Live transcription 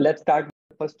let's start with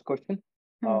the first question.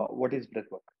 Hmm. What is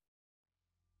breathwork?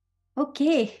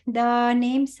 Okay, the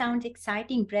name sounds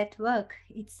exciting, breathwork.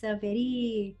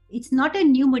 It's not a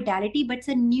new modality, but it's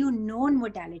a new known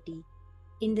modality.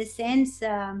 In the sense,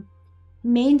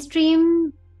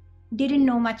 mainstream didn't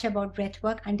know much about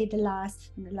breathwork until the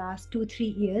last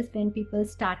 2-3 years when people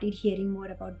started hearing more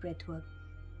about breathwork.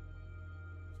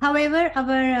 However,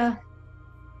 our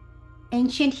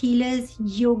ancient healers,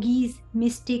 yogis,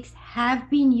 mystics have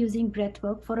been using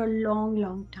breathwork for a long,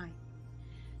 long time.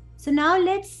 So now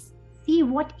let's see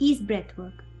what is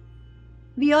breathwork.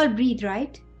 We all breathe,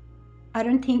 right? I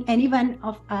don't think any one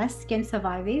of us can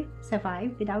survive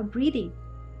without breathing.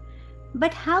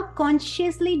 But how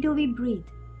consciously do we breathe?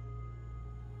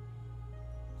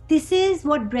 This is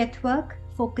what breathwork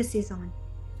focuses on.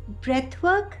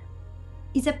 Breathwork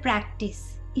is a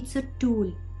practice, it's a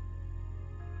tool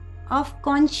of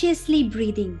consciously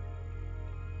breathing.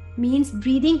 Means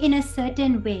breathing in a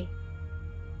certain way,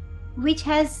 which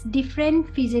has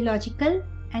different physiological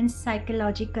and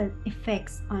psychological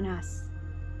effects on us.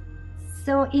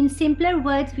 So, in simpler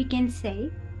words, we can say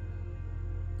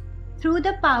through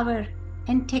the power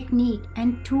and technique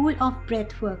and tool of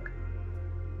breathwork,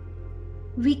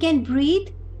 we can breathe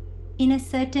in a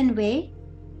certain way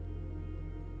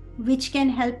which can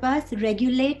help us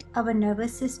regulate our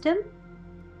nervous system.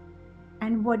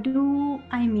 And what do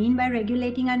I mean by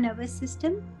regulating our nervous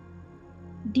system?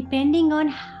 Depending on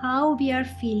how we are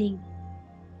feeling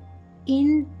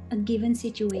in a given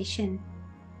situation,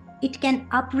 it can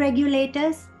upregulate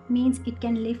us, means it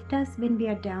can lift us when we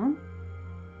are down.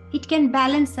 It can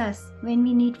balance us when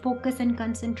we need focus and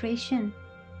concentration.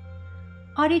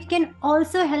 Or it can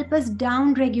also help us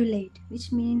down regulate,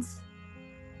 which means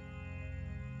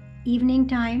evening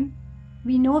time,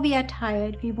 we know we are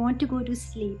tired, we want to go to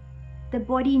sleep. The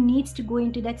body needs to go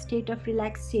into that state of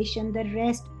relaxation, the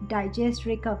rest, digest,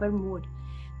 recover mode.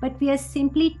 But we are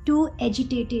simply too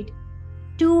agitated,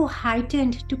 too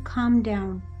heightened to calm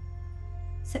down.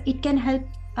 So it can help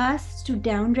us to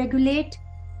down regulate,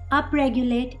 up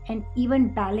regulate, and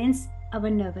even balance our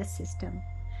nervous system.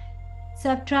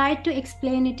 So I've tried to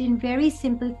explain it in very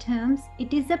simple terms.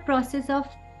 It is the process of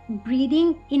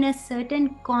breathing in a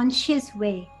certain conscious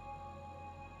way,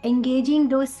 engaging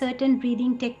those certain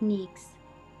breathing techniques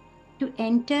to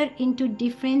enter into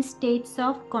different states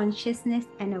of consciousness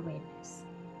and awareness.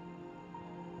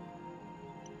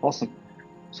 Awesome.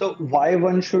 So, why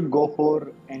one should go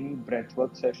for any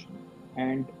breathwork session,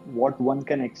 and what one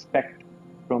can expect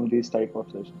from these type of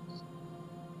sessions?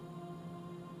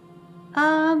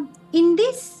 In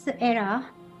this era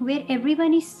where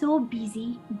everyone is so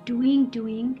busy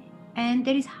doing, and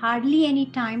there is hardly any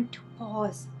time to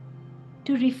pause,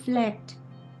 to reflect,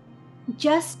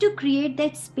 just to create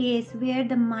that space where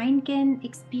the mind can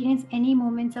experience any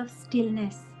moments of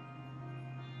stillness,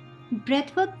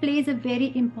 breathwork plays a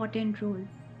very important role.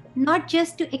 Not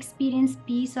just to experience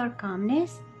peace or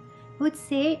calmness, I would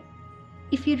say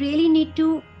if you really need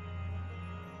to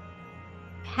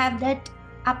have that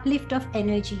uplift of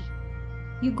energy,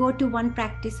 you go to one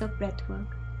practice of breathwork.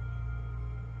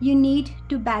 You need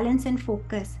to balance and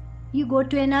focus, you go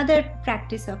to another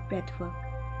practice of breathwork.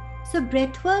 So,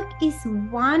 breathwork is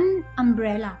one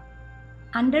umbrella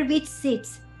under which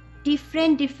sits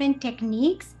different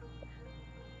techniques.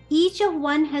 Each of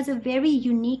one has a very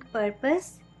unique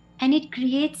purpose and it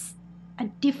creates a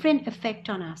different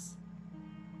effect on us.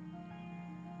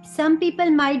 Some people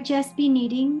might just be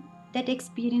needing that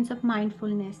experience of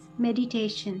mindfulness,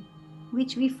 meditation,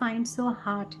 which we find so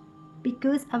hard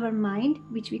because our mind,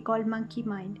 which we call monkey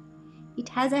mind, it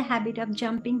has a habit of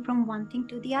jumping from one thing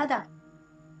to the other.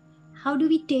 How do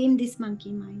we tame this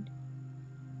monkey mind?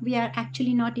 We are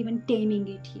actually not even taming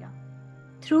it here.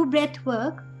 Through breath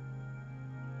work,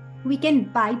 we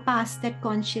can bypass that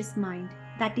conscious mind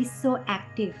that is so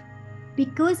active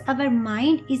because our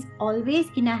mind is always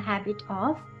in a habit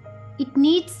of it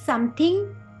needs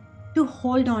something to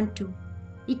hold on to.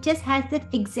 It just has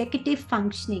that executive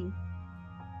functioning.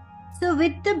 So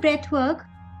with the breath work,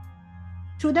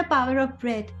 through the power of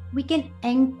breath, we can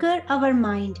anchor our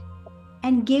mind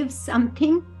and give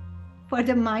something for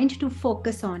the mind to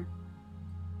focus on.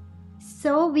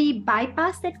 So we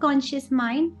bypass that conscious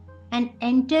mind and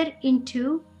enter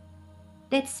into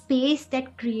that space that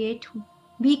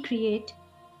we create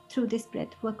through this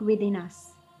breath work within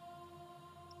us.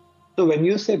 So, when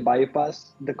you say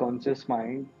bypass the conscious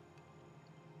mind,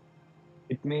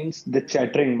 it means the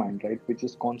chattering mind, right? Which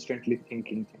is constantly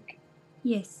thinking.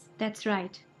 Yes, that's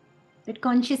right. That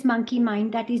conscious monkey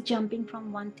mind that is jumping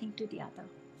from one thing to the other.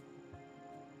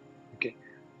 Okay.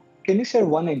 Can you share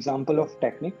one example of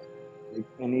technique? Like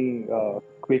any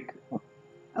quick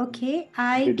Okay,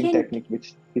 I breathing can technique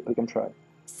which people can try?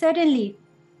 certainly.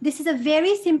 This is a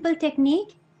very simple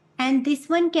technique, and this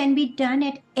one can be done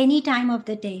at any time of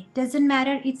the day. Doesn't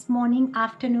matter it's morning,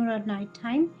 afternoon, or night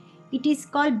time. It is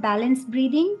called balanced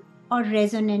breathing or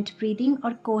resonant breathing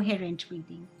or coherent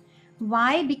breathing.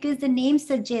 Why? Because the name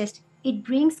suggests it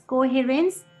brings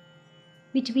coherence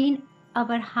between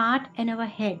our heart and our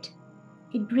head.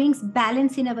 It brings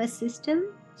balance in our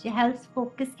system. It helps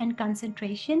focus and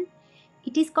concentration.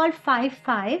 It is called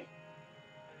 5-5,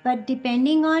 but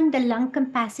depending on the lung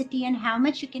capacity and how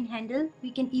much you can handle,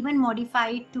 we can even modify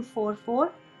it to 4-4,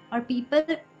 or people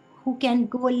who can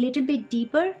go a little bit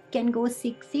deeper can go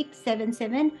 6-6,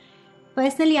 7-7.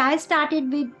 Personally, I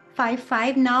started with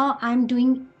 5-5. Now I'm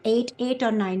doing 8-8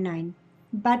 or 9-9.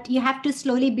 But you have to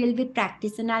slowly build with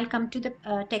practice, and I'll come to the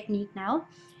technique now.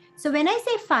 So when I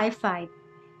say 5-5,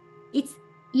 it's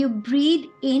you breathe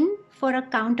in for a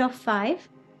count of 5.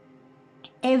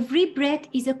 Every breath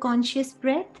is a conscious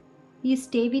breath. You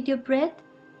stay with your breath.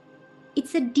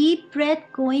 It's a deep breath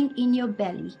going in your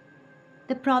belly.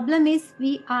 The problem is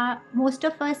most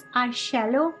of us are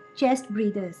shallow chest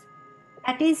breathers.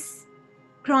 That is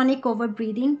chronic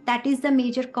overbreathing. That is the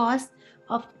major cause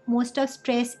of most of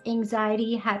stress,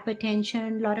 anxiety,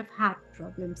 hypertension, a lot of heart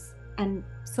problems, and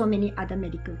so many other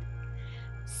medical.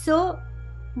 So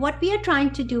what we are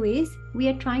trying to do is we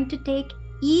are trying to take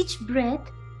each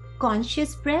breath,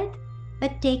 conscious breath,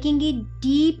 but taking it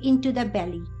deep into the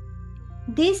belly.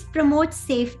 This promotes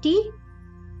safety.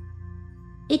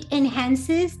 It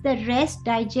enhances the rest,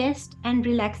 digest, and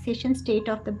relaxation state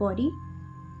of the body.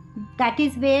 That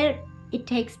is where it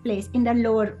takes place, in the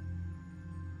lower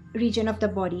region of the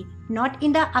body, not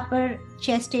in the upper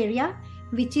chest area,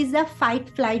 which is the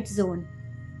fight-flight zone.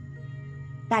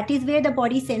 That is where the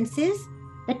body senses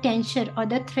the tension or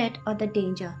the threat or the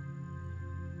danger.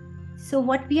 So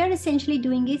what we are essentially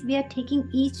doing is we are taking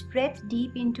each breath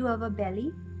deep into our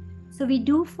belly. So we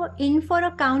do for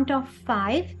a count of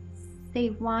 5, say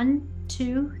 1,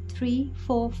 2, 3,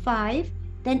 4, 5,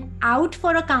 then out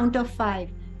for a count of 5,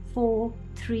 4,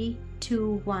 3,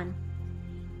 2, 1.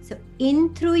 So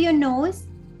in through your nose,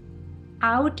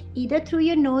 out either through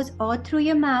your nose or through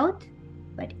your mouth,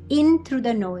 but in through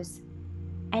the nose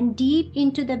and deep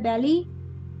into the belly.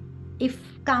 If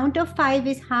count of 5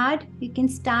 is hard, you can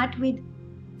start with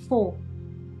 4.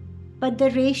 But the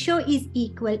ratio is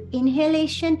equal.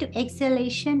 Inhalation to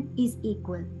exhalation is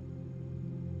equal.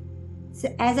 So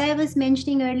as I was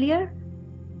mentioning earlier,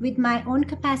 with my own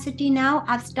capacity now,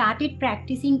 I've started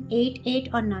practicing 8-8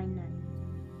 or 9-9.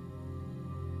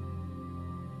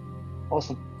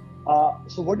 Awesome.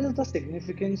 So what is the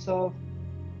significance of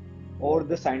or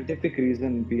the scientific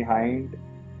reason behind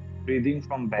breathing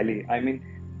from belly? I mean,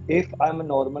 if I'm a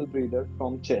normal breather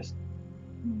from chest,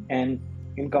 and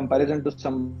in comparison to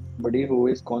somebody who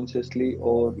is consciously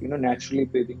or naturally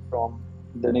breathing from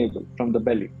the navel, from the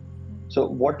belly, so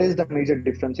what is the major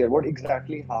difference here? What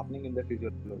exactly happening in the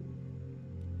physiology?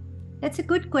 That's a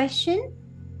good question.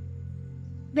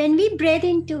 When we breathe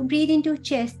into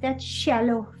chest, that's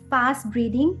shallow, fast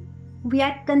breathing, we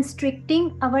are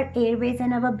constricting our airways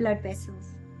and our blood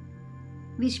vessels,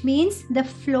 which means the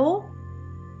flow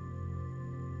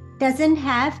doesn't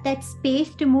have that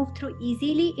space to move through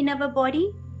easily in our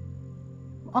body.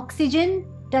 Oxygen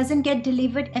doesn't get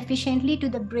delivered efficiently to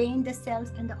the brain, the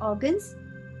cells, and the organs.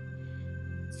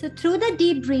 So through the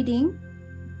deep breathing,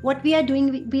 what we are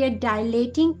doing, we are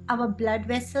dilating our blood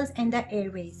vessels and the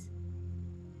airways.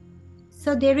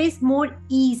 So there is more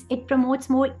ease. It promotes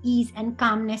more ease and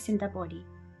calmness in the body.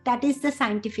 That is the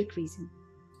scientific reason.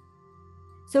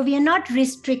 So we are not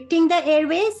restricting the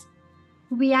airways,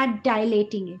 we are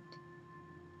dilating it.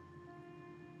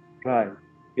 Right.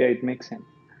 Yeah, it makes sense.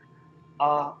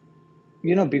 Uh,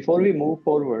 Before we move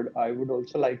forward, I would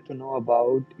also like to know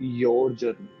about your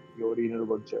journey, your inner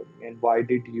work journey, and why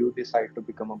did you decide to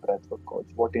become a breathwork coach?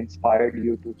 What inspired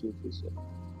you to choose this way?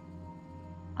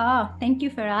 Thank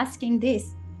you for asking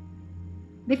this.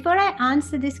 Before I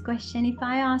answer this question, if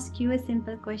I ask you a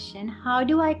simple question, how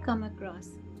do I come across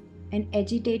an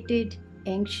agitated,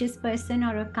 anxious person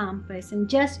or a calm person?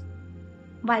 Just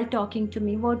while talking to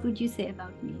me, what would you say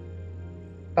about me?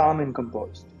 Calm and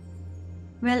composed.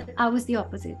 Well, I was the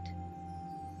opposite.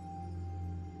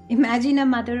 Imagine a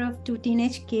mother of 2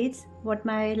 teenage kids, what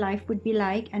my life would be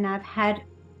like, and I've had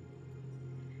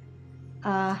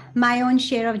my own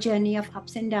share of journey of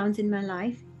ups and downs in my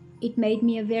life. It made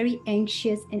me a very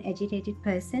anxious and agitated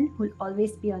person who'll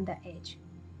always be on the edge.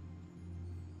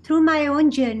 Through my own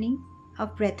journey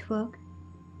of breathwork,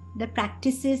 the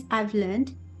practices I've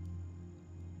learned,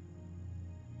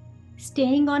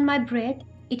 staying on my breath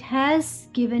it has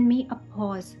given me a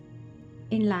pause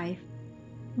in life.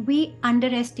 We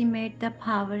underestimate the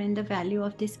power and the value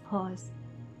of this pause.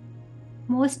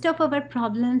 Most of our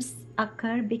problems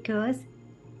occur because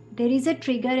there is a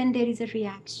trigger and there is a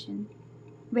reaction,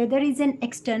 whether it's an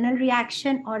external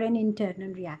reaction or an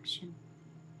internal reaction,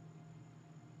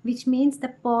 which means the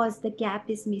pause, the gap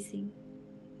is missing.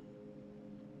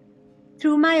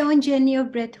 Through my own journey of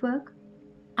breathwork,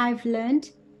 I've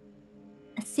learned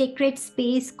a sacred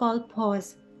space called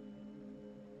pause.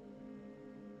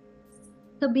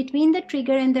 So between the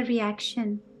trigger and the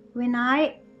reaction, when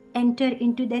I enter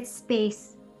into that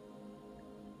space,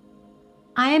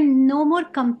 I am no more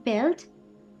compelled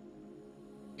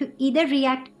to either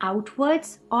react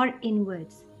outwards or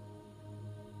inwards.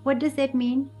 What does that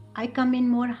mean? I come in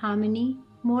more harmony,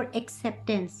 more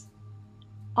acceptance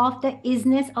of the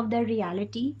isness of the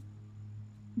reality,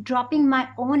 dropping my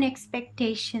own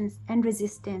expectations and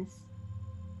resistance,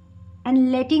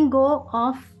 and letting go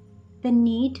of the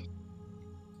need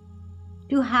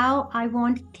to how I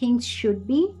want things should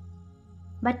be,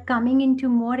 but coming into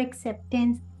more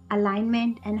acceptance,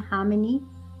 alignment, and harmony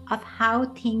of how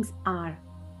things are.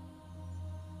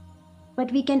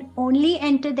 But we can only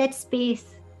enter that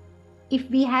space if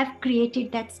we have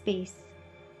created that space.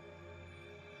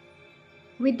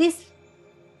 With this,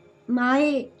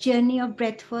 my journey of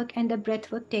breathwork and the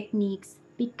breathwork techniques,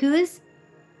 because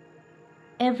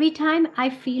every time I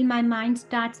feel my mind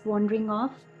starts wandering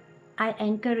off, I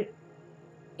anchor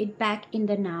it back in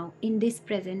the now, in this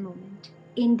present moment,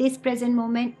 in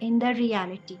the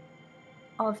reality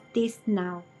of this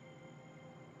now.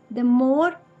 The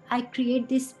more I create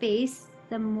this space,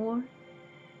 the more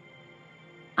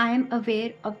I am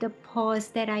aware of the pause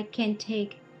that I can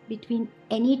take between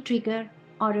any trigger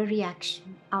or a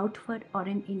reaction, outward or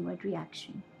an inward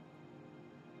reaction.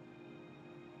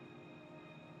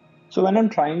 So when I'm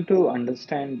trying to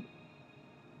understand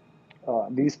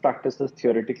these practices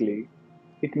theoretically,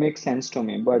 it makes sense to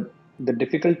me, but the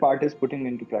difficult part is putting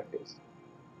into practice.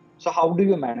 So how do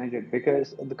you manage it?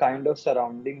 Because the kind of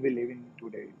surrounding we live in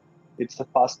today, it's a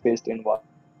fast-paced environment,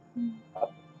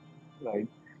 right?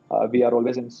 We are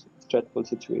always in stressful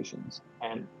situations,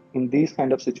 and in these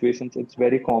kind of situations, it's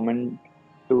very common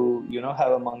to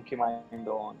have a monkey mind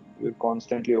on. You're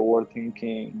constantly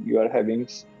overthinking. You are having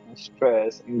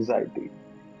stress, anxiety.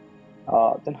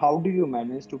 Then how do you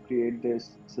manage to create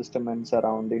this system and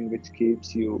surrounding which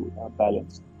keeps you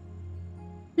balanced?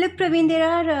 Look, Praveen, there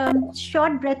are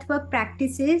short breathwork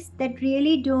practices that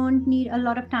really don't need a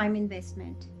lot of time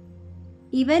investment.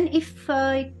 Even if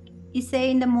you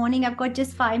say in the morning, I've got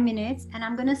just 5 minutes and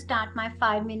I'm going to start my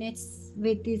 5 minutes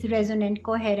with this resonant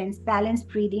coherence, balanced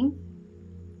breathing.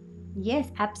 Yes,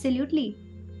 absolutely.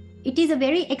 It is a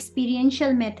very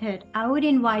experiential method. I would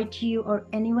invite you or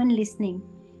anyone listening,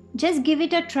 just give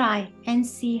it a try and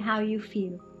see how you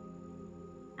feel.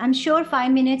 I'm sure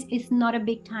 5 minutes is not a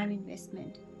big time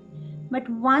investment. But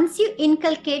once you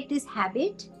inculcate this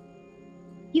habit,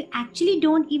 you actually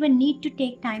don't even need to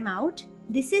take time out.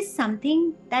 This is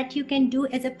something that you can do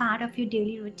as a part of your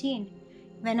daily routine.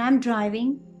 When I'm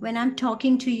driving, when I'm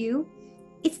talking to you,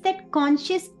 it's that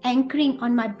conscious anchoring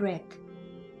on my breath.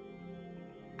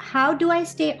 How do I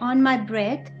stay on my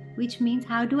breath? Which means,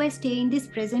 how do I stay in this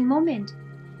present moment?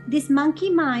 This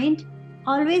monkey mind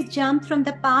always jumps from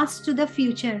the past to the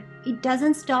future. It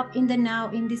doesn't stop in the now,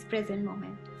 in this present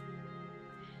moment.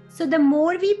 So the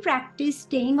more we practice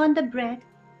staying on the breath,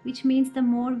 which means the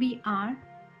more we are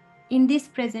in this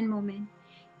present moment.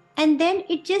 And then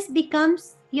it just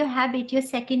becomes your habit, your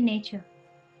second nature.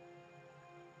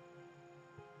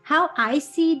 How I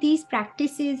see these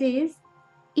practices is,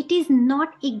 it is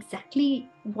not exactly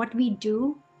what we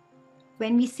do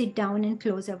when we sit down and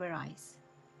close our eyes.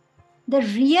 The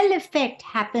real effect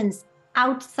happens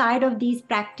outside of these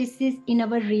practices in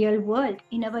our real world,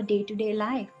 in our day-to-day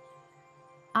life.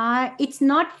 It's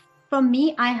not from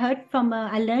me.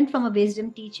 I learned from a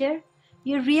wisdom teacher.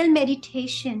 Your real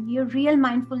meditation, your real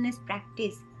mindfulness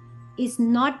practice is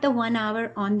not the 1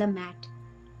 hour on the mat.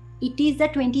 It is the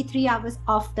 23 hours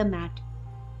off the mat.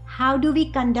 How do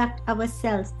we conduct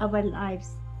ourselves, our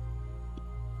lives?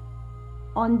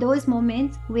 On those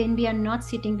moments when we are not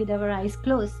sitting with our eyes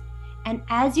closed. And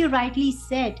as you rightly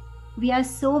said, we are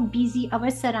so busy, our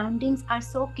surroundings are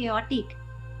so chaotic.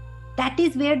 That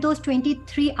is where those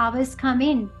 23 hours come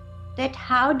in. That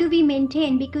how do we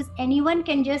maintain? Because anyone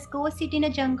can just go sit in a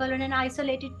jungle or an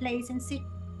isolated place and sit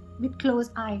with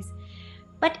closed eyes.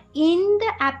 But in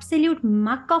the absolute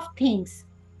muck of things,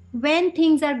 when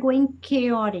things are going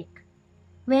chaotic,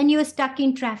 when you're stuck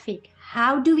in traffic,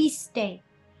 how do we stay?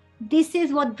 This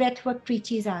is what breathwork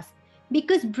teaches us.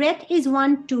 Because breath is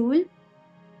one tool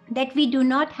that we do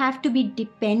not have to be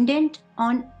dependent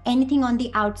on anything on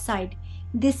the outside.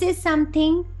 This is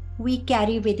something we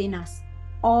carry within us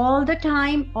all the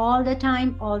time, all the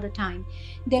time, all the time.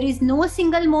 There is no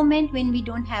single moment when we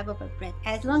don't have our breath.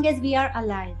 As long as we are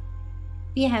alive,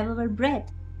 we have our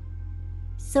breath.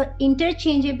 So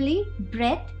interchangeably,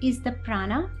 breath is the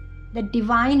prana, the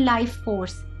divine life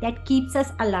force that keeps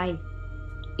us alive.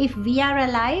 If we are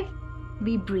alive,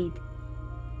 we breathe.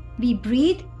 We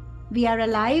breathe, we are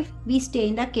alive, we stay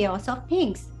in the chaos of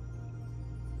things.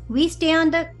 We stay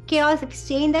in the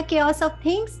chaos of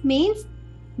things means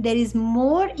there is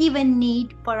more even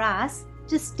need for us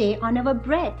to stay on our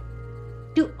breath,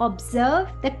 to observe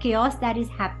the chaos that is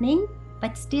happening,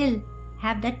 but still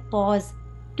have that pause,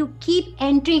 to keep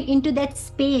entering into that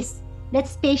space, that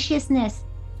spaciousness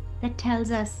that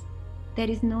tells us there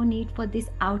is no need for these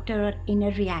outer or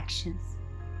inner reactions.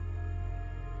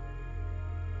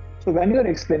 So when you're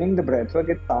explaining the breathwork,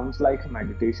 it sounds like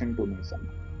meditation to me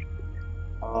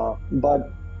somehow.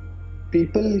 But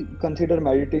people consider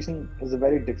meditation as a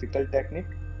very difficult technique,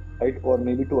 right? Or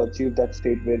maybe to achieve that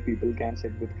state where people can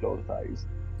sit with closed eyes.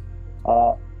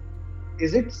 Uh,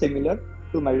 is it similar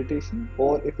to meditation,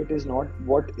 or if it is not,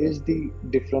 what is the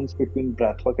difference between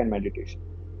breathwork and meditation?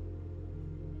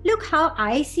 Look, how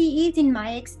I see it in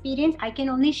my experience, I can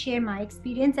only share my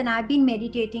experience, and I've been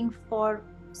meditating for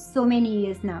so many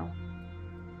years now.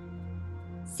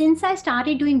 Since I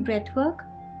started doing breath work,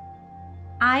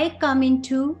 I come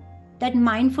into that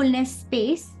mindfulness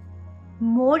space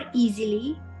more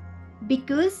easily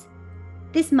because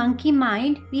this monkey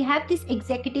mind, we have this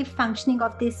executive functioning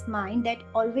of this mind that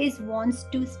always wants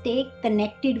to stay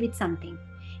connected with something.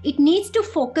 It needs to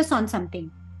focus on something.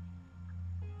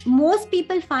 Most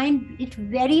people find it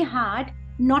very hard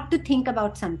not to think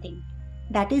about something.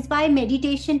 That is why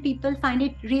meditation people find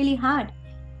it really hard.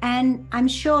 And I'm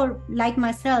sure, like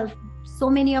myself, so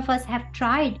many of us have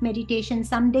tried meditation.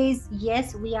 Some days,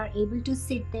 yes, we are able to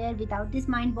sit there without this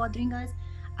mind bothering us.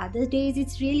 Other days,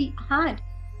 it's really hard.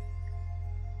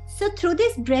 So, through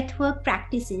these breathwork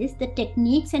practices, the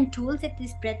techniques and tools that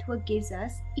this breathwork gives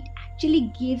us, it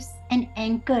actually gives an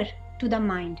anchor to the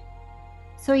mind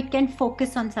so it can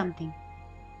focus on something.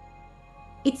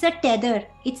 It's a tether,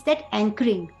 it's that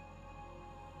anchoring.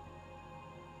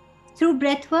 Through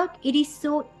breathwork, it is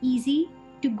so easy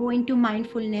to go into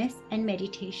mindfulness and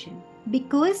meditation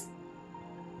because,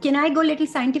 can I go a little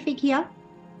scientific here?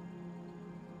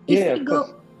 Yeah, of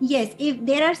course. Yes, if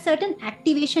there are certain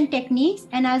activation techniques,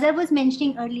 and as I was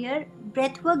mentioning earlier,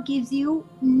 breathwork gives you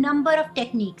number of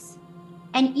techniques,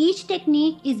 and each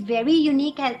technique is very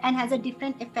unique and has a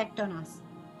different effect on us.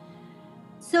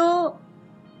 So,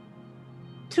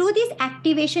 through these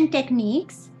activation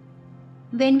techniques,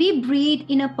 when we breathe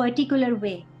in a particular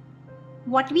way,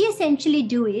 what we essentially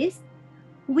do is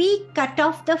we cut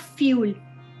off the fuel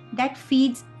that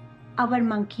feeds our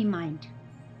monkey mind.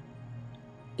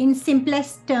 In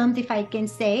simplest terms, if I can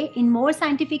say, in more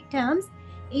scientific terms,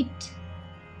 it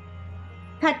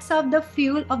cuts off the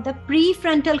fuel of the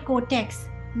prefrontal cortex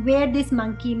where this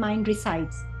monkey mind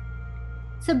resides.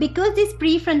 So because this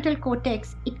prefrontal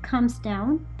cortex, it comes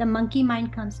down, the monkey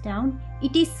mind comes down,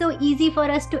 it is so easy for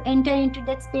us to enter into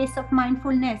that space of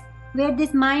mindfulness where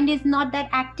this mind is not that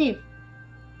active.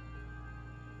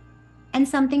 And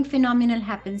something phenomenal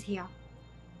happens here.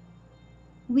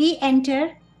 We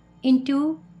enter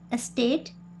into a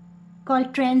state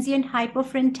called transient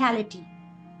hypofrontality.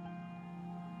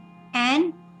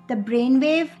 And the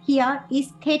brainwave here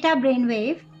is theta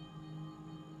brainwave,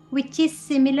 which is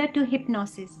similar to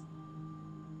hypnosis.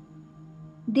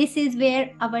 This is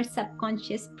where our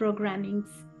subconscious programmings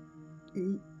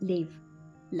live.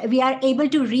 We are able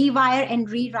to rewire and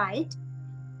rewrite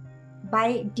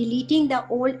by deleting the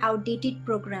old outdated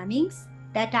programmings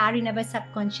that are in our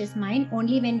subconscious mind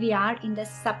only when we are in the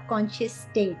subconscious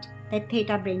state, that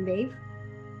theta brainwave.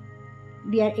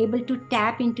 We are able to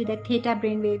tap into the theta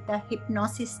brainwave, the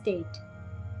hypnosis state.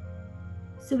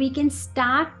 So we can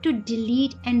start to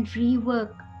delete and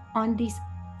rework on these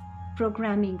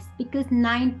programmings because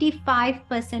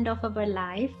 95% of our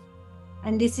life,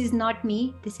 and this is not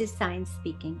me, this is science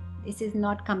speaking, this is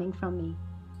not coming from me,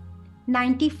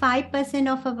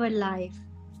 95% of our life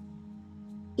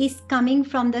is coming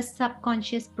from the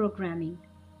subconscious programming.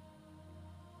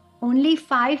 Only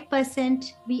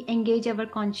 5% we engage our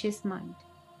conscious mind.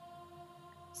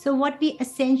 So what we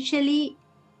essentially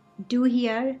do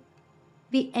here,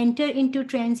 we enter into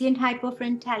transient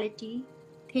hypofrontality,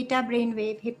 theta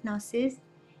brainwave hypnosis,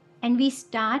 and we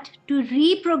start to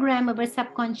reprogram our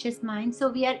subconscious mind so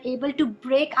we are able to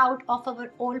break out of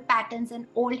our old patterns and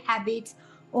old habits,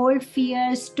 old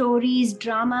fears, stories,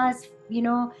 dramas,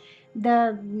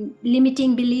 the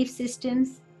limiting belief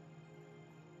systems,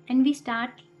 and we start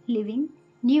living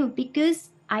new. Because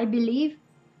I believe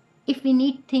if we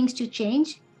need things to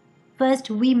change, first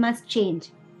we must change.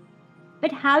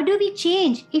 But how do we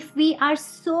change if we are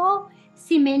so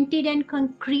cemented and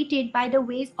concreted by the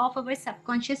ways of our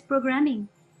subconscious programming?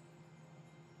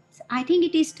 So I think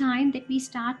it is time that we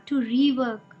start to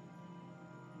rework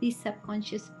this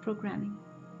subconscious programming.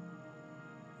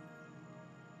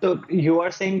 So you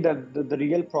are saying that the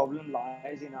real problem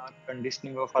lies in our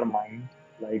conditioning of our mind,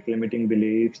 like limiting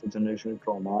beliefs, generational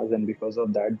traumas, and because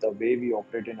of that, the way we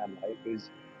operate in our life is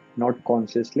not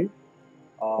consciously.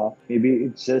 Maybe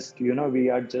it's just, we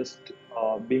are just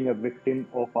being a victim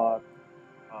of our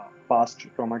past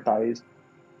traumatized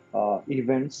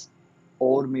events,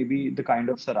 or maybe the kind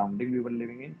of surrounding we were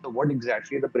living in. So, what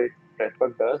exactly the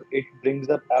breathwork does, it brings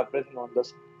up everything on the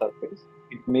surface.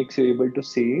 It makes you able to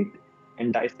see it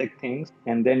and dissect things,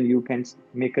 and then you can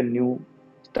make a new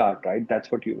start, right?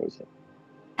 That's what you were saying.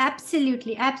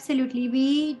 Absolutely, absolutely.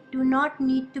 We do not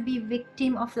need to be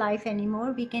victim of life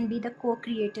anymore. We can be the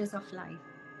co-creators of life.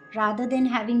 Rather than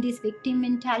having this victim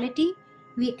mentality,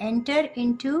 we enter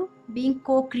into being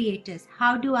co-creators.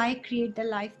 How do I create the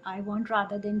life I want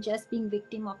rather than just being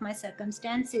victim of my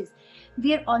circumstances?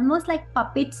 We are almost like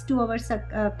puppets to our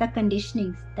the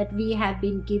conditionings that we have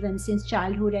been given since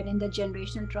childhood and in the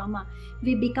generational trauma.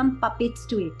 We become puppets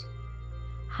to it.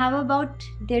 How about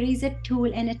there is a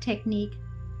tool and a technique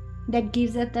that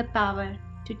gives us the power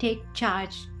to take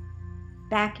charge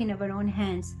back in our own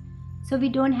hands, so we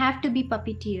don't have to be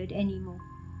puppeteered anymore?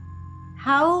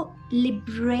 How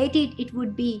liberated it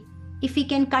would be if we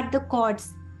can cut the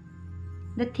cords,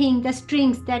 the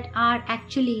strings that are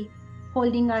actually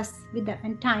holding us with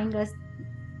and tying us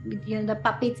with the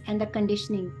puppets and the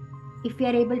conditioning. If we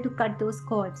are able to cut those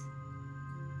cords,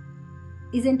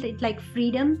 isn't it like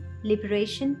freedom,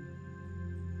 liberation?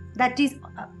 That is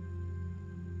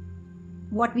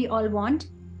what we all want.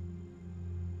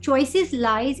 Choices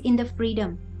lies in the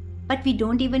freedom, but we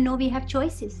don't even know we have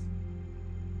choices.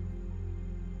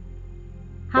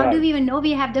 How do Right. we even know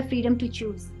we have the freedom to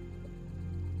choose?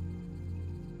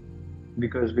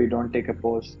 Because we don't take a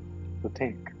pause to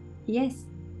think. Yes.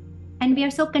 And we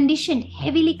are so conditioned,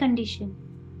 heavily conditioned.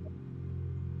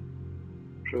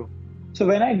 True. So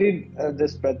when I did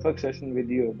this breathwork session with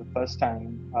you the first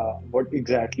time, what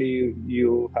exactly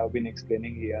you have been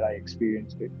explaining here, I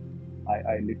experienced it.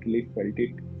 I literally felt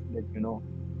it, that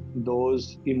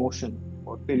those emotions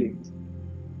or feelings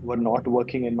were not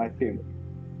working in my favor.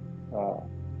 Uh,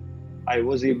 I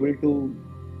was able to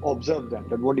observe them,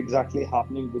 that what exactly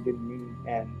happening within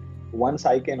me, and once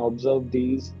I can observe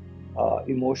these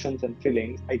emotions and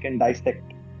feelings, I can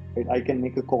dissect it. I can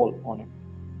make a call on it.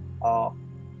 Uh,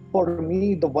 for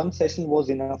me, the one session was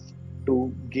enough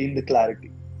to gain the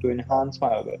clarity, to enhance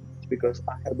my awareness, because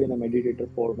I have been a meditator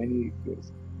for many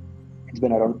years. It's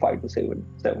been around 5 to 7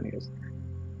 years.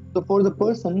 So for the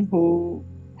person who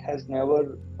has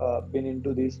never been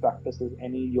into these practices,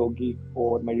 any yogic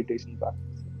or meditation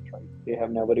practices, right? They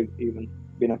have never even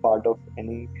been a part of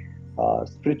any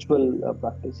spiritual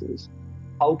practices.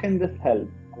 How can this help?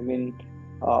 I mean,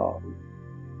 uh,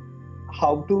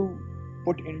 how to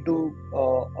put into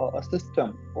a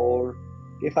system, or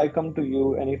if I come to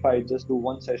you and if I just do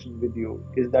one session with you,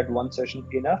 is that one session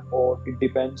enough, or it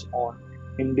depends on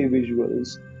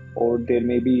individuals, or there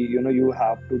may be, you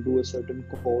have to do a certain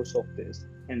course of this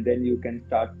and then you can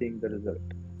start seeing the result.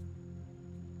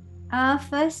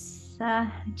 First,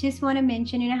 just want to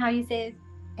mention, how you say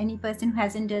any person who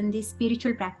hasn't done these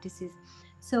spiritual practices.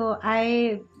 So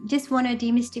I just want to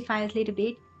demystify a little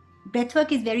bit.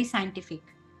 Breathwork is very scientific.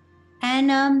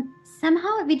 And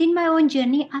somehow within my own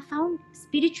journey, I found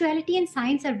spirituality and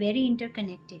science are very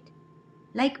interconnected.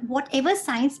 Like whatever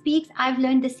science speaks, I've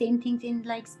learned the same things in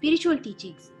like spiritual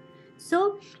teachings.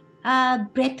 So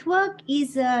breathwork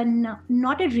is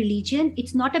not a religion,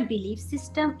 it's not a belief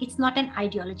system, it's not an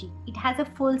ideology, it has a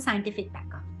full scientific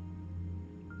backup.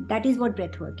 That is what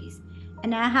breathwork is.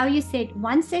 And how you said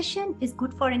one session is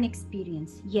good for an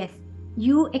experience, yes,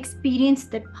 you experience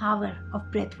that power of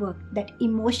breathwork, that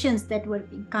emotions that were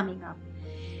coming up.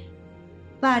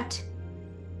 But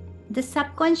the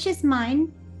subconscious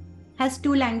mind has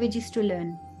two languages to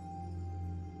learn: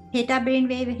 theta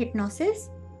brainwave hypnosis,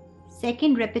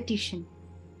 second, repetition.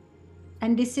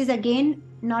 And this is again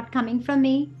not coming from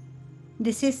me,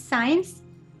 this is science.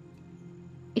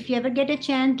 If you ever get a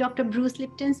chance, Dr. Bruce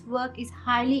Lipton's work is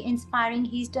highly inspiring.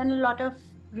 He's done a lot of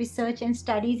research and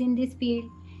studies in this field.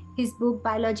 His book,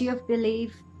 Biology of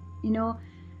Belief, you know,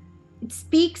 it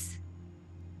speaks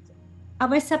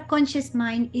Our subconscious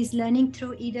mind is learning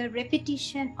through either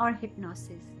repetition or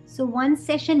hypnosis. So one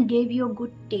session gave you a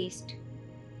good taste.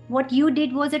 What you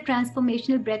did was a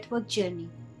transformational breathwork journey.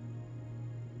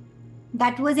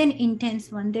 That was an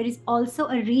intense one. There is also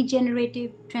a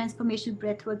regenerative transformational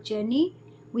breathwork journey,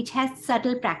 which has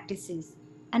subtle practices.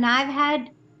 And I've had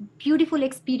beautiful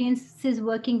experiences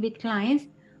working with clients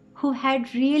who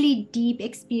had really deep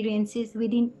experiences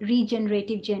within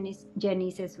regenerative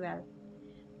journeys as well.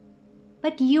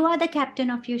 But you are the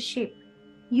captain of your ship.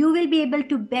 You will be able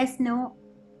to best know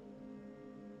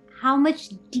how much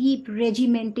deep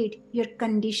regimented your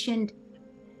conditioned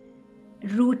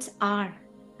roots are,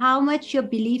 how much your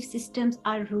belief systems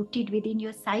are rooted within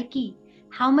your psyche,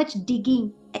 how much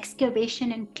digging,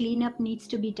 excavation, and cleanup needs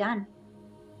to be done.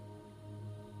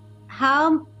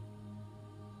 How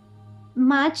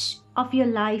much of your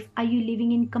life are you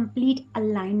living in complete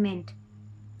alignment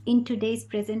in today's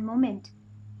present moment?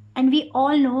 And we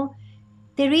all know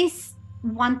there is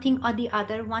one thing or the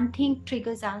other. One thing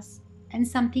triggers us and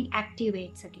something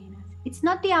activates again us. It's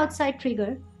not the outside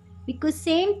trigger, because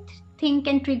same thing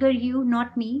can trigger you,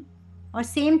 not me, or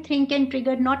same thing can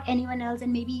trigger not anyone else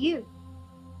and maybe you.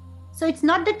 So it's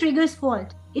not the trigger's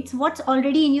fault. It's what's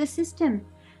already in your system.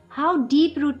 How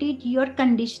deep rooted your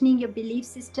conditioning, your belief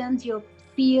systems, your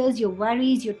fears, your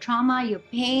worries, your trauma, your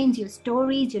pains, your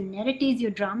stories, your narratives,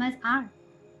 your dramas are.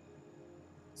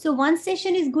 So one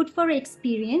session is good for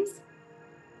experience,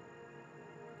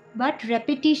 but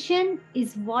repetition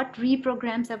is what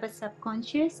reprograms our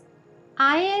subconscious.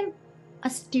 I am a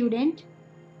student.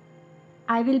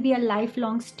 I will be a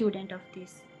lifelong student of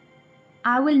this.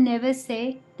 I will never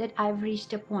say that I've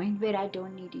reached a point where I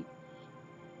don't need it.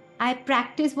 I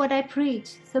practice what I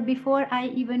preach. So before I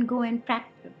even go and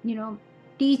practice,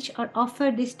 teach or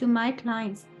offer this to my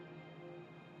clients,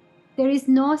 there is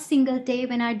no single day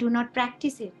when I do not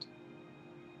practice it.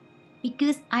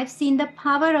 Because I've seen the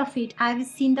power of it. I've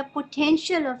seen the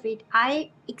potential of it.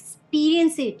 I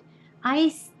experience it.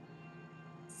 I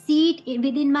see it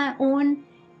within my own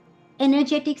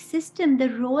energetic system, the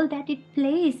role that it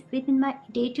plays within my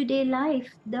day-to-day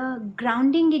life, the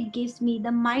grounding it gives me,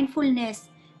 the mindfulness,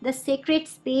 the sacred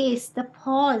space, the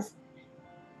pause.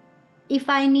 If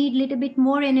I need a little bit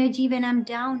more energy when I'm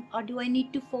down, or do I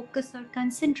need to focus or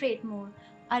concentrate more?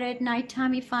 Or at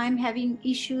nighttime, if I'm having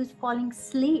issues falling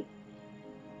asleep.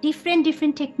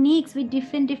 Different techniques with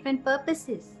different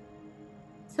purposes.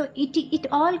 So it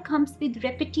all comes with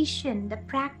repetition, the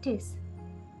practice.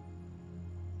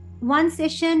 One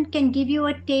session can give you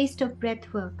a taste of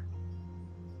breath work.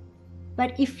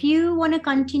 But if you want to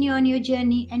continue on your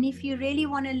journey, and if you really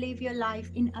want to live your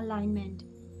life in alignment,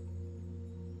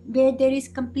 where there is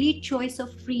complete choice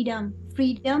of freedom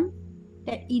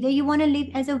that either you want to live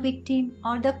as a victim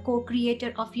or the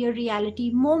co-creator of your reality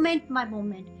moment by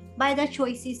moment by the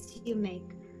choices you make.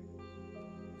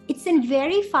 It's a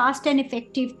very fast and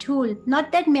effective tool.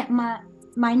 Not that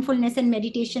mindfulness and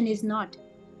meditation is not.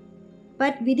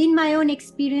 But within my own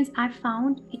experience, I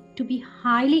found it to be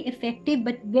highly effective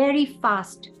but very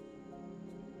fast.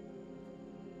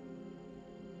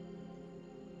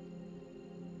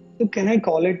 So can I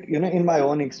call it, in my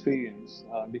own experience,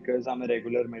 because I'm a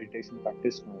regular meditation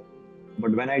practitioner,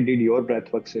 but when I did your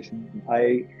breathwork session,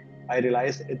 I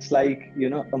realized it's like,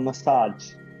 a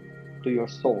massage to your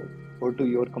soul or to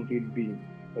your complete being,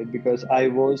 right? Because I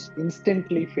was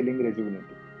instantly feeling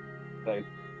rejuvenated, right?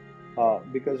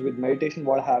 Because with meditation,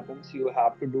 what happens, you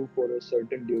have to do for a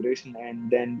certain duration, and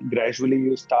then gradually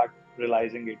you start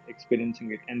realizing it,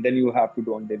 experiencing it, and then you have to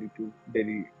do on daily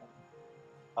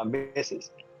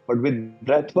basis. But with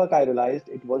breathwork, I realized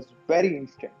it was very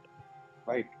instant,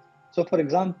 right? So, for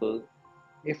example,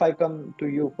 if I come to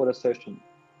you for a session,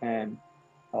 and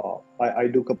I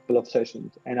do a couple of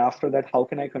sessions, and after that, how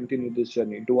can I continue this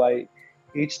journey? Do I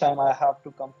each time I have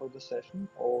to come for the session,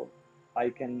 or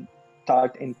I can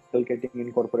start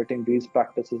incorporating these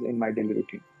practices in my daily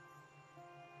routine?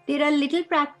 There are little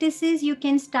practices you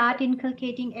can start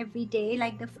inculcating every day,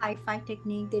 like the 5-5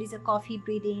 technique. There is a coffee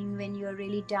breathing when you're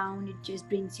really down, it just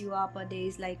brings you up, or there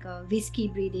is like a whiskey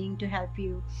breathing to help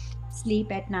you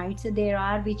sleep at night. So there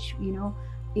are, which,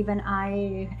 even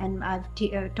I've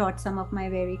taught some of my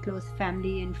very close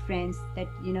family and friends that,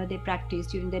 they practice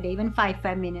during the day, even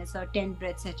 5 minutes or 10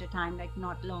 breaths at a time, like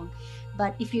not long.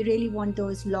 But if you really want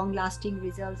those long lasting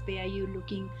results where you're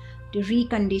looking to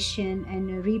recondition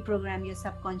and reprogram your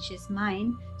subconscious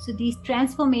mind, so these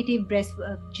transformative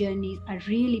breathwork journeys are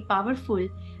really powerful.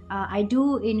 I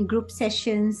do in group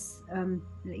sessions.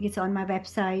 It's on my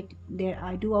website. There,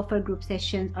 I do offer group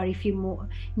sessions, or if you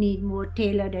need more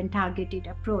tailored and targeted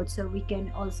approach, so we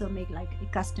can also make like a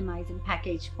customize and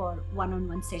package for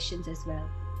one-on-one sessions as well.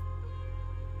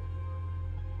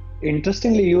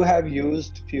 Interestingly, you have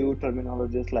used few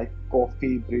terminologies like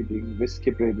coffee breathing,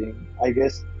 whiskey breathing. I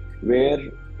guess where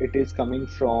it is coming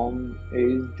from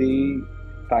is the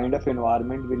kind of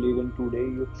environment we live in today.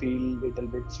 You feel little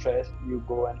bit stressed, you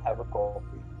go and have a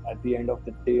coffee. At the end of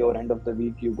the day or end of the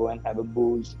week, you go and have a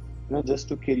booze, just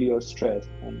to kill your stress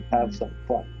and have some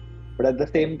fun. But at the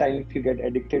same time, if you get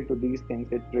addicted to these things,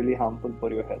 it's really harmful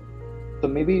for your health. So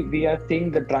maybe we are seeing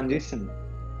the transition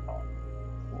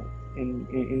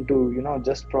into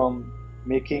just from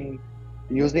making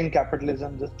using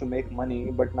capitalism just to make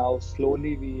money, but now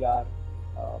slowly we are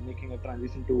making a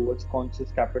transition towards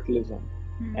conscious capitalism.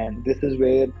 And this is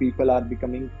where people are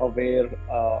becoming aware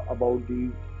about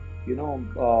these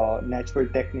natural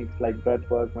techniques like breath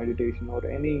work, meditation, or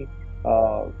any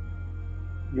uh,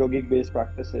 yogic based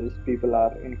practices people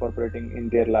are incorporating in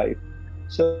their life.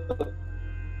 So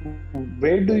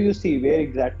where do you see where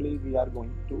exactly we are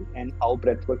going to, and how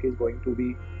breathwork is going to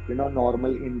be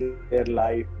normal in their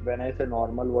life? When I say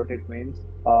normal, what it means,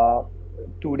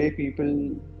 today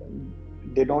people,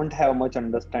 they don't have much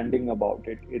understanding about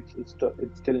it. It's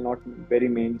still not very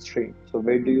mainstream. So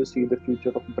where do you see the future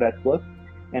of breathwork,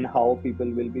 and how people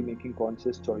will be making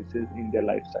conscious choices in their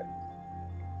lifestyle?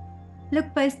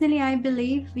 Look, personally, I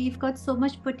believe we've got so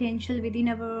much potential within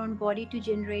our own body to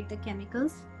generate the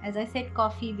chemicals. As I said,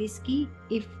 coffee, whiskey,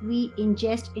 if we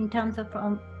ingest in terms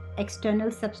of external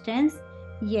substance,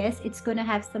 yes, it's going to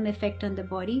have some effect on the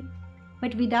body.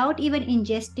 But without even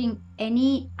ingesting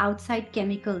any outside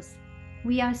chemicals,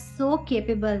 we are so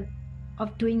capable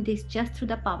of doing this just through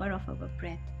the power of our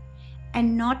breath.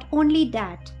 And not only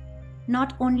that,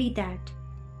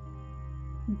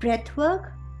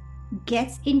 breathwork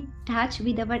gets in touch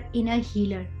with our inner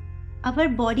healer. Our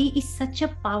body is such a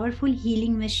powerful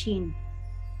healing machine.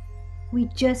 We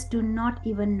just do not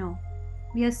even know.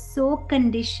 We are so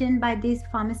conditioned by this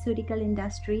pharmaceutical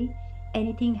industry.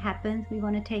 Anything happens, we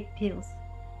want to take pills.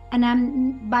 And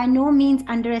I'm by no means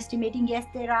underestimating. Yes,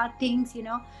 there are things,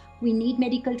 we need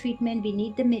medical treatment, we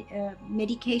need the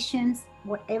medications,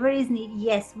 whatever is needed.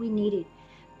 Yes, we need it.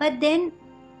 But then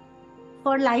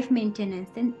for life maintenance,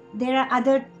 then there are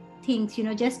other things,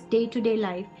 just day to day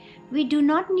life. We do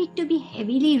not need to be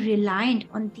heavily reliant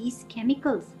on these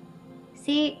chemicals.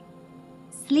 Say,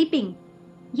 sleeping.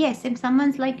 Yes, if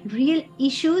someone's like real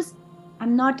issues,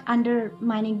 I'm not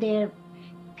undermining their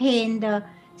pain, the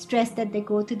stress that they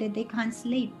go through, that they can't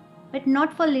sleep. But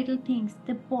not for little things.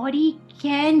 The body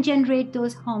can generate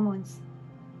those hormones.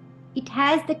 It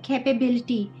has the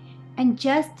capability. And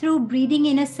just through breathing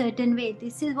in a certain way,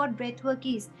 this is what breathwork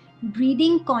is: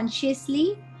 breathing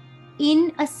consciously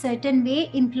in a certain way,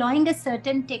 employing a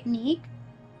certain technique,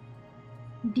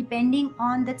 depending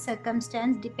on the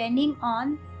circumstance, depending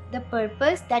on the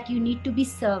purpose that you need to be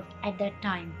served at that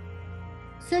time.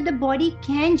 So the body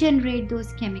can generate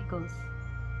those chemicals.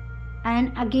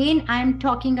 And again, I'm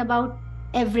talking about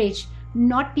average,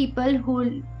 not people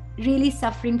who really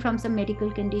suffering from some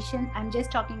medical condition. I'm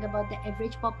just talking about the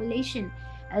average population,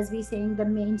 as we saying the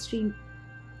mainstream.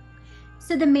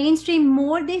 So the mainstream,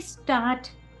 more they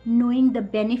start knowing the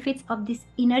benefits of this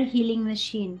inner healing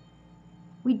machine,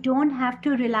 we don't have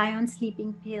to rely on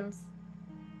sleeping pills.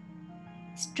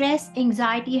 Stress,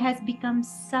 anxiety has become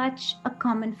such a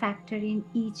common factor in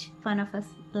each one of us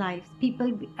lives.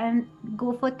 People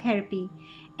go for therapy.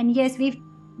 And yes,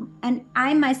 and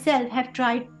I myself have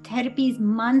tried therapies,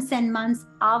 months and months,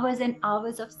 hours and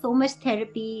hours of so much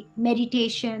therapy,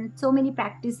 meditation, so many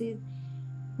practices.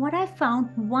 What I found,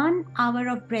 1 hour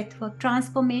of breathwork,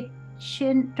 transformative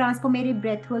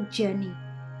breathwork journey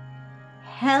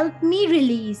helped me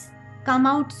release, come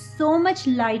out so much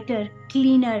lighter,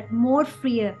 cleaner, more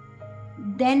freer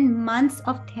than months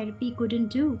of therapy couldn't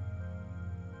do.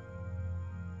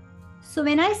 So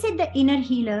when I said the inner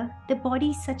healer, the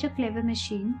body is such a clever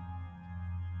machine.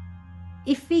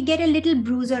 If we get a little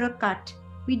bruise or a cut,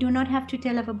 we do not have to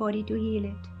tell our body to heal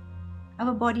it.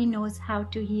 Our body knows how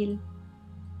to heal.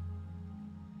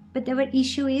 But our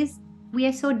issue is we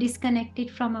are so disconnected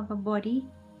from our body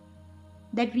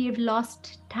that we have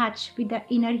lost touch with the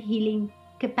inner healing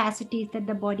capacities that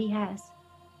the body has.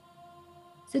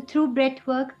 So through breath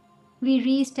work, we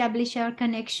re-establish our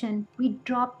connection. We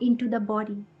drop into the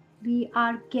body. We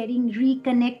are getting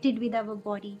reconnected with our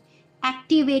body,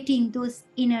 activating those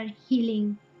inner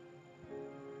healing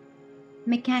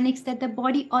mechanics that the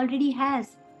body already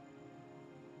has.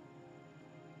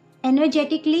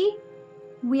 Energetically,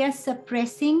 we are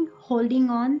suppressing, holding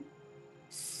on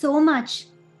so much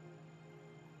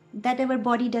that our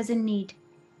body doesn't need.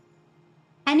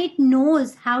 And it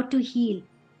knows how to heal.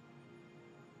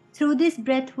 Through this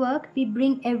breath work, we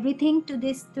bring everything to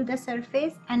the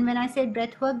surface. And when I say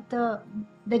breath work,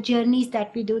 the journeys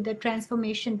that we do, the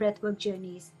transformation breath work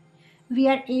journeys, we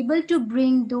are able to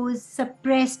bring those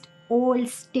suppressed, old,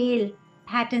 stale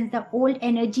patterns, the old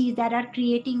energies that are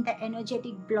creating the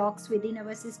energetic blocks within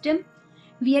our system.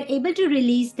 We are able to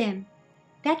release them.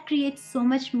 That creates so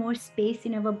much more space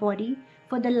in our body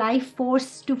for the life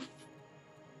force to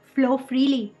flow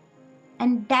freely.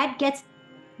 And that gets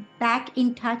back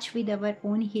in touch with our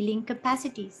own healing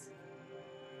capacities.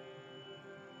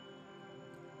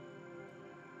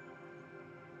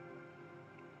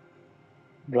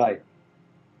 Right.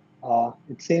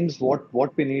 It seems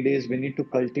what we need is we need to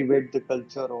cultivate the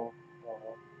culture of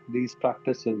these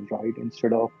practices, right?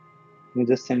 Instead of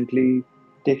just simply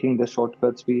taking the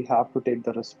shortcuts, we have to take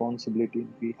the responsibility.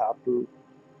 We have to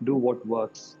do what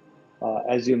works.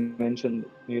 As you mentioned,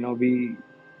 we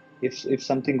if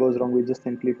something goes wrong, we just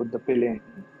simply put the pill in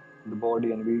the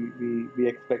body and we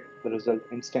expect the result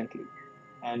instantly.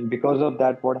 And because of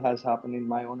that, what has happened in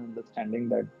my own understanding,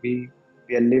 that we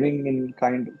are living in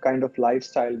kind of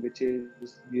lifestyle which is,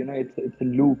 it's a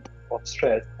loop of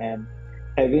stress, and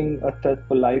having a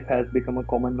stressful life has become a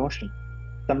common notion.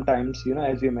 Sometimes,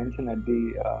 as you mentioned at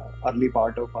the early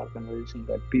part of our conversation,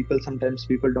 that sometimes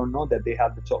people don't know that they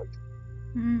have the choice,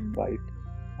 Mm. right?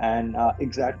 And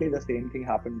exactly the same thing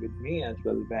happened with me as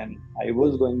well when I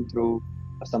was going through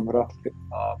some rough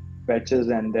uh, patches,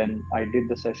 and then I did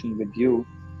the session with you.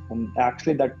 And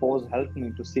actually, that pause helped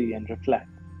me to see and reflect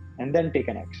and then take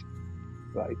an action,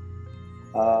 right?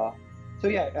 Uh, so,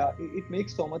 yeah, it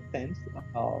makes so much sense.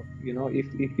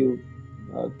 If you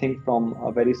think from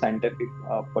a very scientific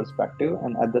perspective,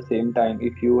 and at the same time,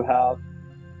 if you have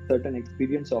certain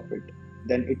experience of it,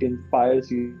 then it inspires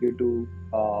you to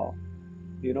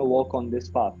walk on this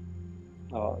path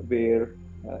where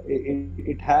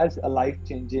it has a life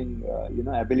changing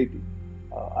ability.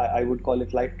 I would call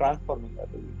it life transforming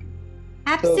ability.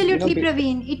 So Absolutely,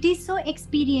 Praveen. It is so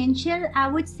experiential. I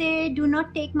would say, do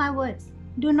not take my words.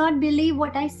 Do not believe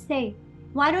what I say.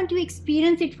 Why don't you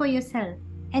experience it for yourself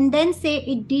and then say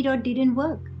it did or didn't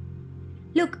work?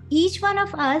 Look, each one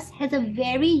of us has a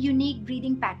very unique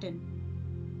breathing pattern.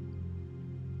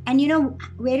 And you know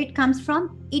where it comes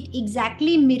from? It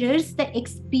exactly mirrors the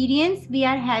experience we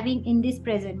are having in this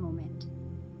present moment.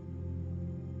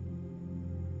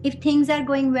 If things are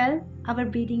going well, our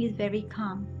breathing is very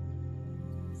calm.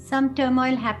 Some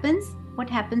turmoil happens, what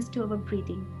happens to our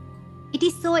breathing? It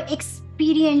is so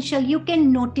experiential, you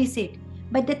can notice it.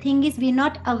 But the thing is, we're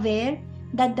not aware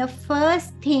that the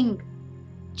first thing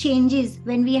changes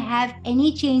when we have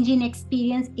any change in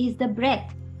experience is the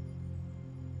breath.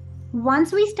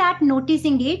 Once we start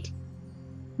noticing it,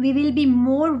 we will be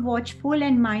more watchful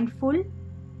and mindful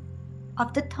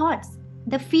of the thoughts,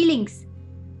 the feelings.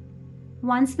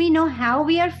 Once we know how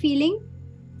we are feeling,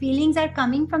 feelings are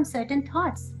coming from certain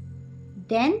thoughts.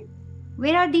 Then,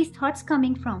 where are these thoughts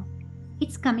coming from?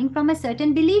 It's coming from a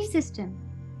certain belief system.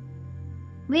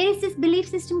 Where is this belief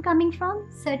system coming from?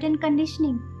 Certain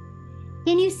conditioning.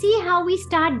 Can you see how we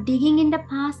start digging in the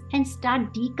past and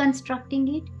start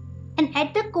deconstructing it? And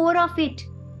at the core of it,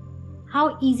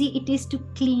 how easy it is to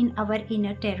clean our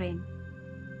inner terrain.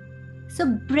 So,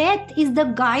 breath is the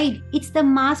guide, it's the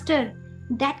master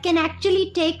that can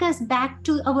actually take us back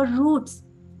to our roots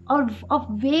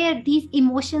of where these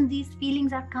emotions, these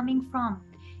feelings are coming from.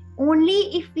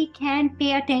 Only if we can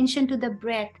pay attention to the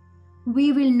breath,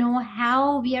 we will know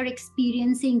how we are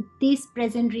experiencing this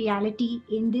present reality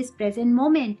in this present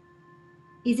moment.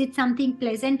 Is it something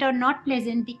pleasant or not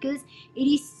pleasant? Because it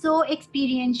is so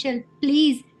experiential.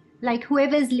 Please, like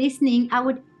whoever's listening, I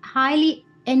would highly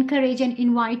encourage and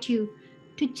invite you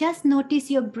to just notice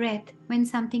your breath when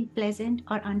something pleasant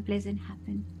or unpleasant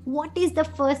happened. What is the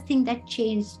first thing that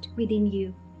changed within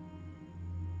you?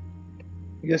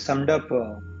 you summed up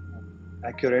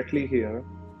accurately here.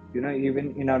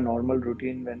 Even in our normal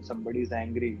routine, when somebody is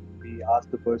angry, we ask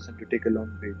the person to take a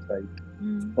long breath, right?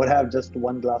 Mm. Or have just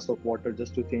one glass of water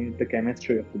just to change the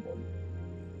chemistry of the body.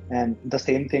 And the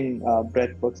same thing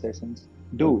breath work sessions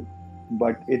do,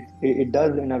 but it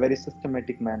does in a very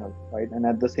systematic manner, right? And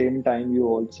at the same time, you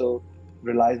also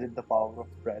realize in the power of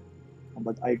breath.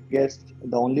 But I guess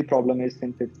the only problem is,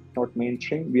 since it's not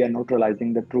mainstream, we are not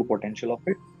realizing the true potential of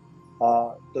it.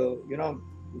 So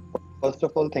first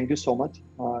of all, thank you so much,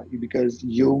 because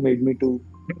you made me to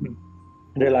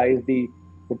realize the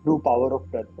true power of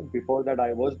breath. Before that,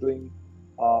 I was doing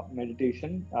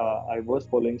meditation, I was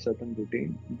following certain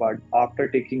routine, but after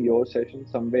taking your session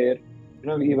somewhere,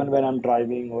 even when I'm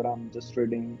driving or I'm just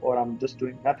reading or I'm just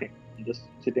doing nothing, I'm just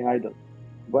sitting idle,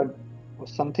 but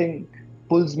something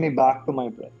pulls me back to my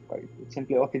breath, right? It's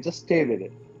simply, okay, just stay with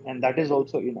it. And that is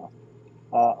also enough.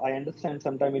 I understand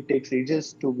sometimes it takes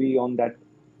ages to be on that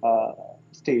uh,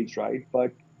 stage, right?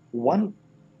 But one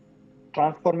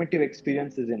transformative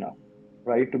experience is enough,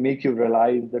 right, to make you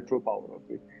realize the true power of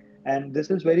it. And this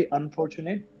is very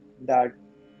unfortunate that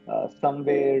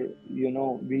somewhere,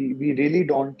 we really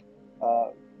don't uh,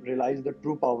 realize the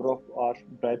true power of our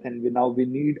breath, and we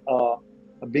need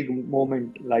a big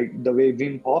moment like the way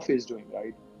Wim Hof is doing,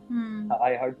 right? Hmm.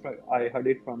 I heard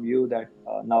it from you that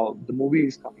now the movie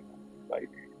is coming up,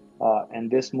 right? And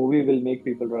this movie will make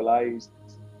people realize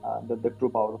the true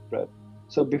power of breath.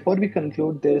 So before we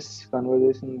conclude this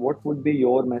conversation, what would be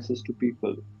your message to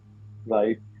people,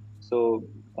 right? So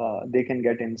they can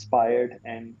get inspired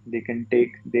and they can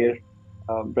take their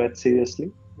breath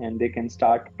seriously, and they can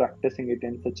start practicing it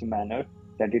in such a manner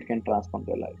that it can transform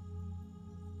their life.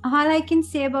 All I can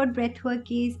say about breathwork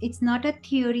is it's not a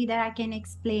theory that I can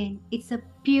explain. It's a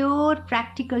pure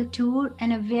practical tool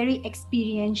and a very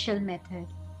experiential method.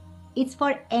 It's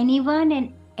for anyone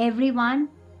and everyone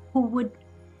who would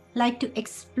like to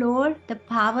explore the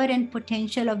power and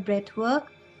potential of breathwork,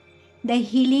 the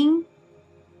healing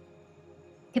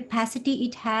capacity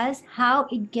it has, how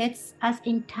it gets us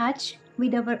in touch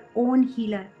with our own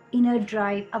healer, inner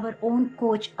drive, our own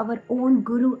coach, our own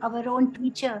guru, our own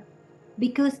teacher.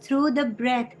 Because through the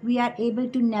breath, we are able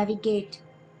to navigate.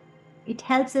 It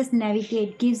helps us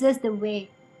navigate, gives us the way,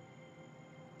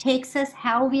 takes us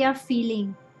how we are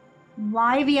feeling,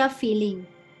 why we are feeling.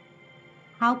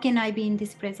 How can I be in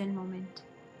this present moment?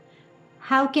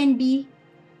 How can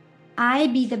I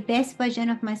be the best version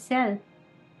of myself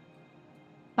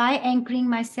by anchoring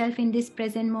myself in this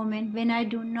present moment when I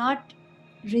do not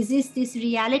resist this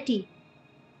reality?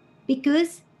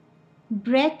 Because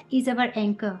breath is our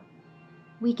anchor.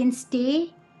 We can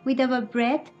stay with our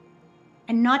breath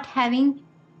and not having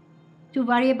to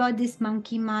worry about this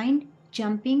monkey mind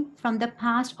jumping from the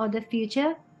past or the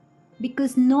future,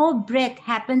 because no breath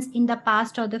happens in the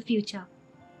past or the future.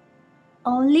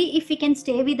 Only if we can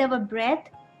stay with our breath,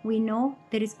 we know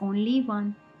there is only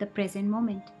one, the present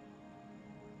moment.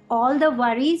 All the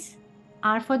worries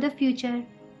are for the future.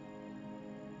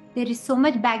 There is so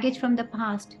much baggage from the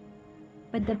past,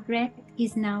 but the breath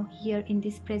is now here in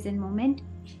this present moment.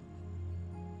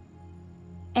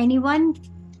 Anyone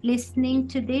listening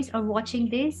to this or watching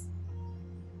this,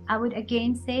 I would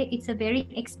again say it's a very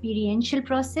experiential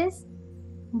process.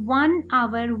 1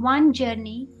 hour, one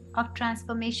journey of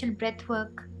transformational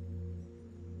breathwork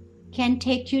can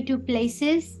take you to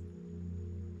places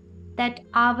that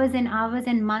hours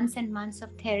and months of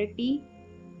therapy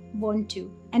won't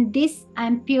do. And this,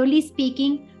 I'm purely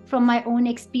speaking from my own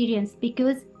experience,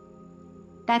 because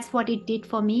that's what it did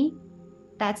for me.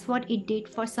 That's what it did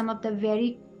for some of the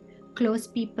very close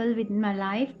people within my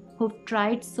life who've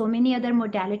tried so many other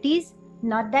modalities.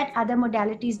 Not that other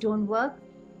modalities don't work,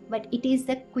 but it is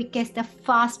the quickest, the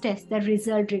fastest, the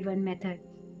result driven method.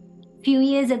 Few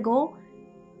years ago,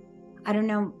 I don't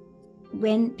know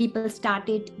when people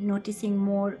started noticing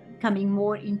more, coming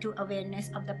more into awareness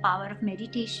of the power of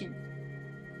meditation.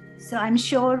 So I'm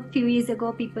sure a few years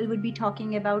ago people would be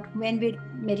talking about when will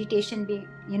meditation be,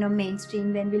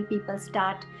 mainstream, when will people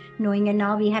start knowing. And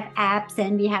now we have apps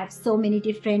and we have so many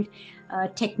different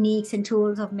techniques and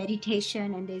tools of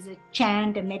meditation, and there's a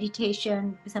chant, a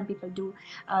meditation, some people do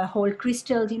hold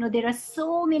crystals. There are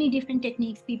so many different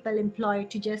techniques people employ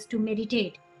to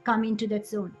meditate, come into that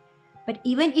zone. But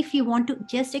even if you want to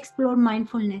just explore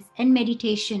mindfulness and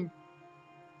meditation,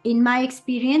 in my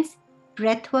experience,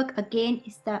 breathwork again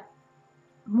is the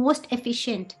most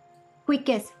efficient,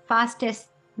 quickest, fastest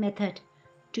method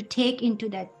to take into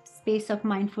that space of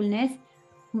mindfulness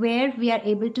where we are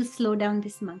able to slow down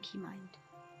this monkey mind.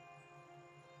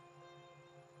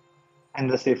 And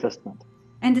the safest method.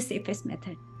 And the safest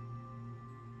method.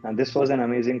 And this was an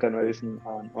amazing conversation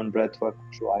on breathwork.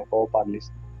 So I hope our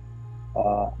listeners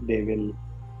they will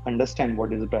understand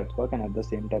what is breathwork, and at the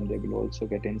same time they will also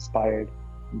get inspired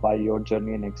by your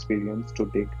journey and experience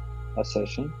to take a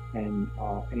session and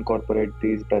incorporate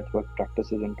these breathwork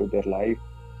practices into their life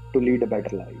to lead a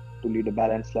better life, to lead a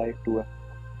balanced life, to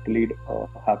lead a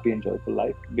happy and joyful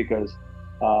life, because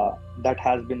that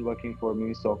has been working for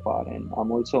me so far. And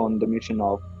I'm also on the mission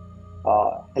of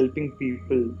helping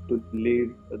people to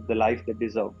live the life they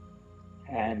deserve.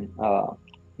 And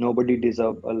nobody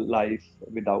deserve a life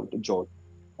without joy,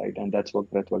 right? And that's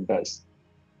what breathwork does.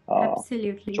 uh,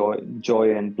 Absolutely.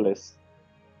 joy and bliss.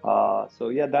 So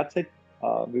yeah, that's it.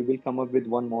 We will come up with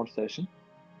one more session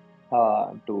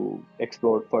to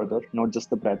explore further, not just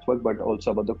the breath work, but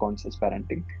also about the conscious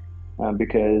parenting.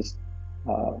 Because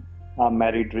uh, I'm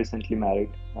married, recently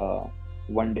married.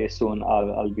 One day soon,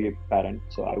 I'll be a parent.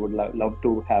 So I would love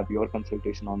to have your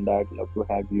consultation on that. Love to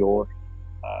have your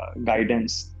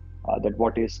guidance that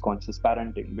what is conscious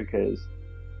parenting, because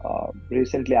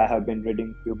recently I have been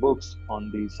reading few books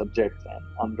on these subjects, and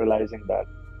I'm realizing that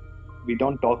we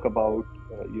don't talk about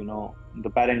the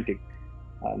parenting,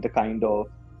 the kind of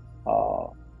uh,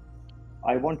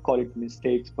 I won't call it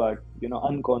mistakes, but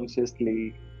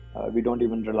unconsciously we don't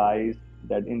even realize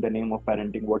that in the name of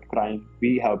parenting, what crime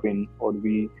we have been or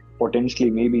we potentially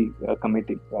maybe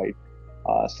committing. Right?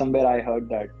 Somewhere I heard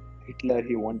that Hitler,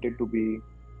 he wanted to be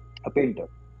a painter,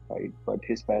 right? But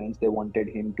his parents, they wanted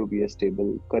him to be a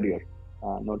stable career,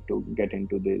 not to get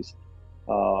into this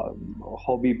uh,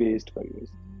 hobby-based careers.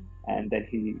 And then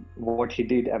what he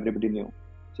did, everybody knew.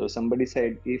 So somebody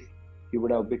said if he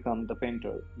would have become the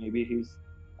painter, maybe his,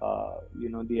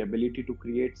 the ability to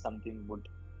create something would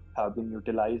have been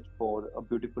utilized for a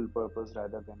beautiful purpose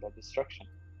rather than the destruction.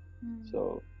 Mm.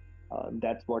 So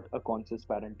that's what a conscious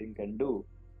parenting can do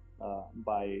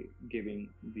by giving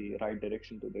the right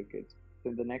direction to their kids. So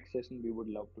in the next session, we would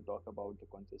love to talk about the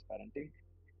conscious parenting.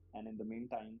 And in the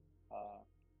meantime,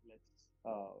 let's.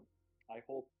 I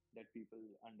hope that people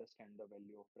understand the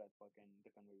value of breathwork and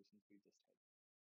the conversations we just had.